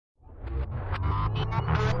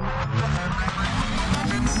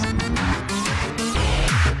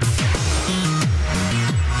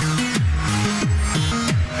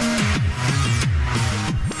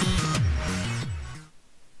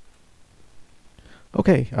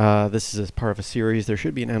Okay, this is as part of a series. There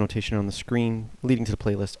should be an annotation on the screen leading to the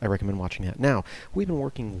playlist. I recommend watching that. Now, we've been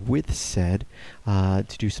working with SED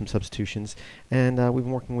to do some substitutions, and we've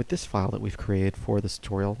been working with this file that we've created for this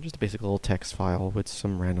tutorial, just a basic little text file with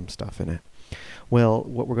some random stuff in it. Well,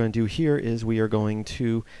 what we're going to do here is we are going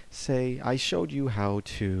to say, I showed you how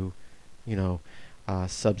to,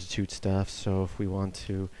 substitute stuff. So if we want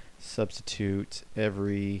to substitute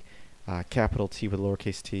every capital T with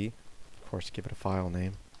lowercase t, of course, give it a file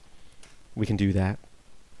name. We can do that.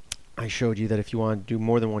 I showed you that if you want to do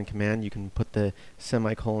more than one command, you can put the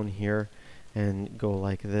semicolon here and go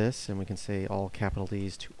like this, and we can say all capital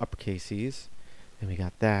E's to uppercase E's, and we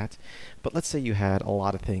got that. But let's say you had a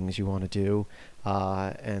lot of things you want to do,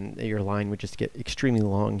 and your line would just get extremely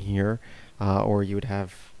long here, or you would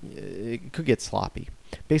have, it could get sloppy.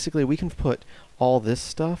 Basically, we can put all this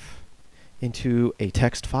stuff into a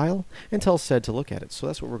text file and tell SED to look at it. So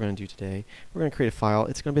that's what we're going to do today. We're going to create a file.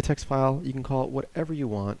 It's going to be a text file. You can call it whatever you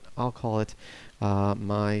want. I'll call it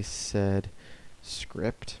my SED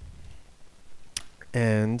script.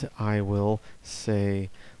 And I will say,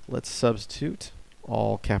 let's substitute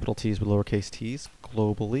all capital T's with lowercase t's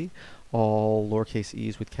globally, all lowercase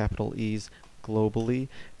e's with capital E's globally.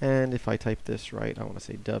 And if I type this right, I want to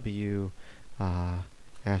say W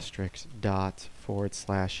asterisk dot forward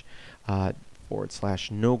slash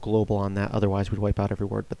no global on that, otherwise we'd wipe out every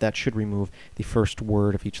word, but that should remove the first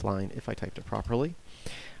word of each line if I typed it properly.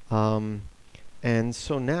 And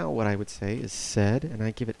so now what I would say is SED, and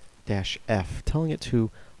I give it -F, telling it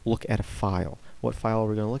to look at a file. What file are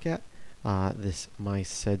we going to look at? This my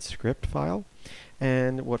SED script file.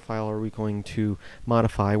 And what file are we going to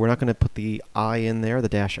modify? We're not going to put the I in there, the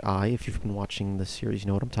 -I. If you've been watching the series, you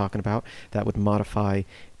know what I'm talking about. That would modify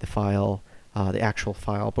the file, the actual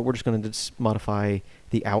file, but we're just going to modify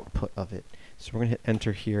the output of it. So we're going to hit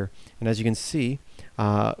enter here, and as you can see,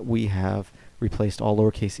 we have replaced all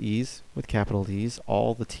lowercase e's with capital D's.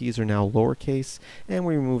 All the t's are now lowercase, and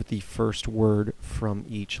we removed the first word from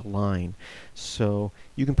each line. So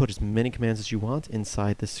you can put as many commands as you want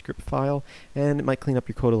inside this script file, and it might clean up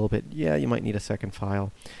your code a little bit. Yeah, you might need a second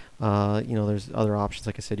file. There's other options.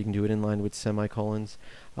 Like I said, you can do it inline with semicolons,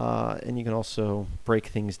 and you can also break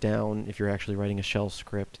things down if you're actually writing a shell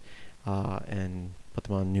script and put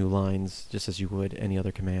them on new lines just as you would any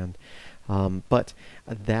other command. But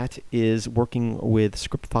that is working with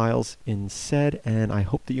script files in SED, and I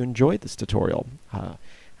hope that you enjoyed this tutorial.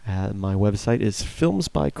 My website is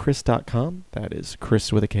filmsbychris.com. That is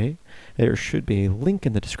Chris with a K. There should be a link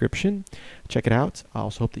in the description. Check it out. I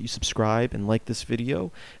also hope that you subscribe and like this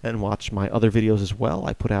video and watch my other videos as well.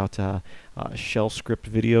 I put out shell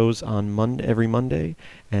script videos on every Monday,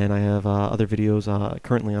 and I have other videos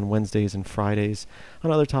currently on Wednesdays and Fridays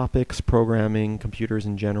on other topics, programming, computers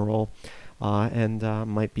in general, and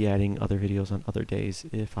might be adding other videos on other days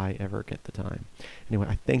if I ever get the time. Anyway,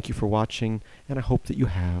 I thank you for watching, and I hope that you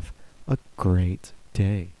have a great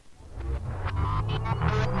day.